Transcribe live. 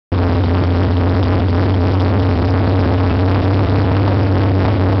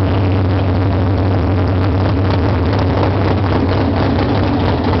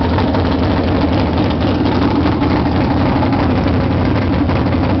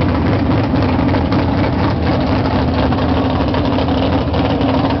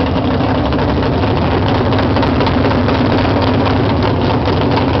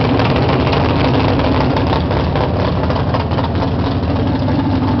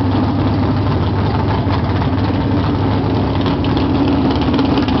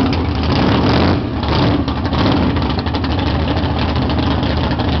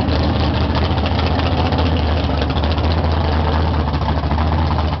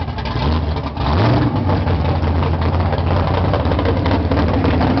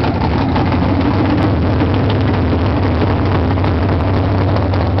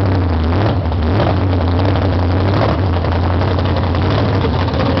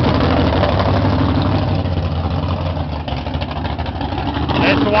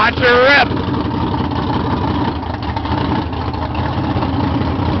watch her rip!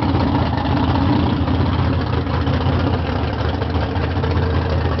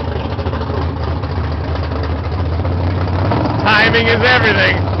 Timing is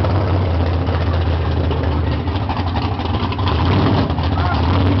everything.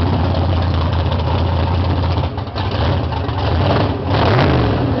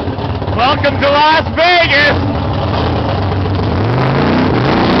 Welcome to Las Vegas!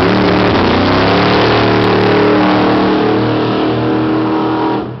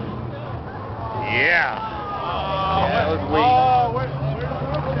 Yeah. That was weak.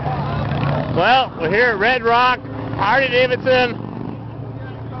 Well, we're here at Red Rock, Harley-Davidson.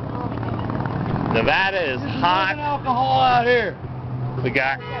 Nevada is hot. Alcohol out here. We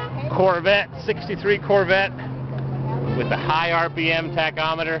got Corvette, 63 Corvette with the high RPM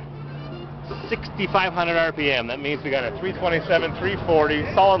tachometer. 6,500 RPM. That means we got a 327,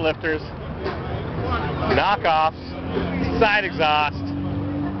 340, solid lifters, knockoffs, side exhaust.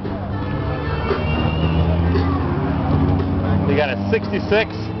 We got a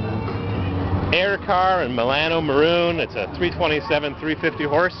 66 air car in Milano Maroon. It's a 327, 350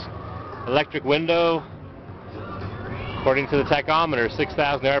 horse, electric window. According to the tachometer,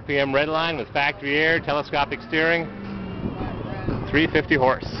 6,000 RPM red line with factory air, telescopic steering, 350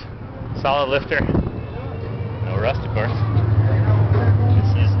 horse. Solid lifter. No rust, of course.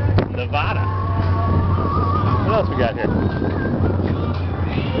 This is Nevada. What else we got here?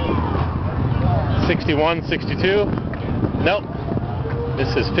 61, 62. Nope.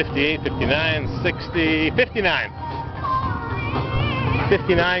 This is 58, 59, 60, 59.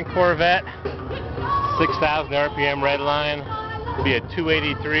 59 Corvette. 6,000 RPM red line. Be a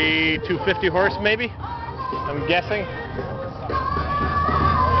 283, 250 horse maybe? I'm guessing.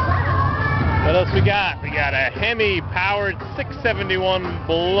 What else we got? We got a Hemi-powered 671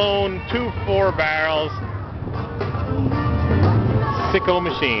 blown 2.4 barrels sicko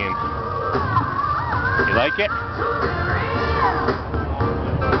machine. You like it?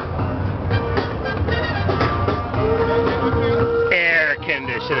 Air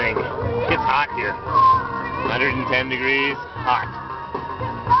conditioning. It's hot here. 110 degrees, hot.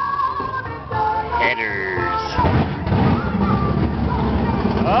 Headers.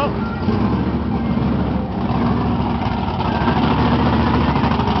 Oh.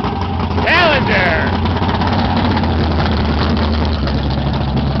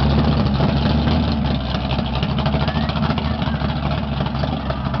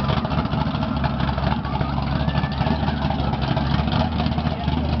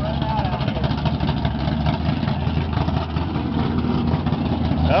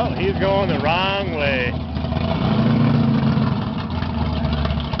 Oh, he's going the wrong way.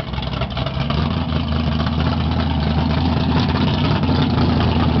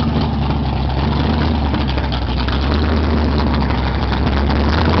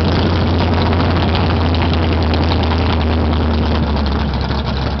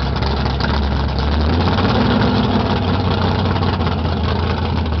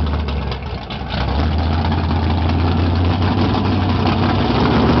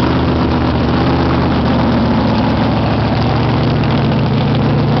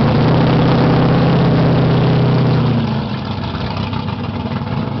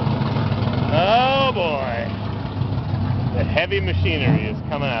 The heavy machinery is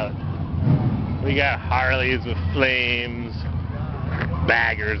coming out. We got Harleys with flames,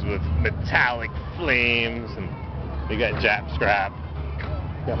 baggers with metallic flames, and we got Jap scrap.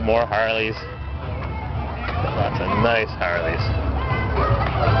 Got more Harleys. Got lots of nice Harleys.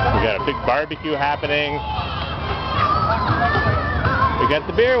 We got a big barbecue happening. We got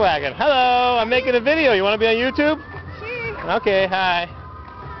the beer wagon. Hello, I'm making a video. You want to be on YouTube? Sure. Okay, hi.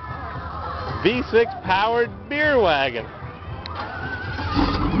 V6 powered beer wagon.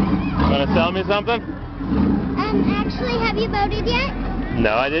 Want to sell me something? Actually, have you voted yet?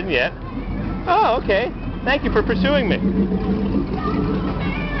 No, I didn't yet. Oh, okay. Thank you for pursuing me.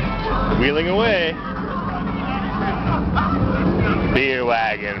 Wheeling away. Beer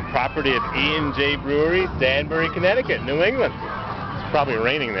wagon, property of E&J Brewery, Danbury, Connecticut, New England. It's probably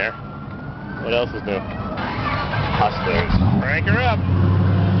raining there. What else is new? Hustlers. Crank her up.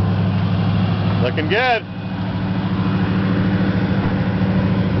 Looking good.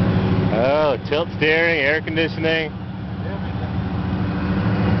 Oh, tilt steering, air conditioning.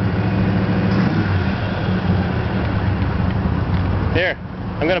 Here,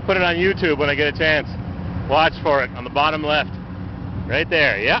 I'm going to put it on YouTube when I get a chance. Watch for it on the bottom left. Right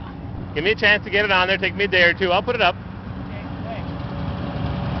there, yeah. Give me a chance to get it on there. Take me a day or two. I'll put it up.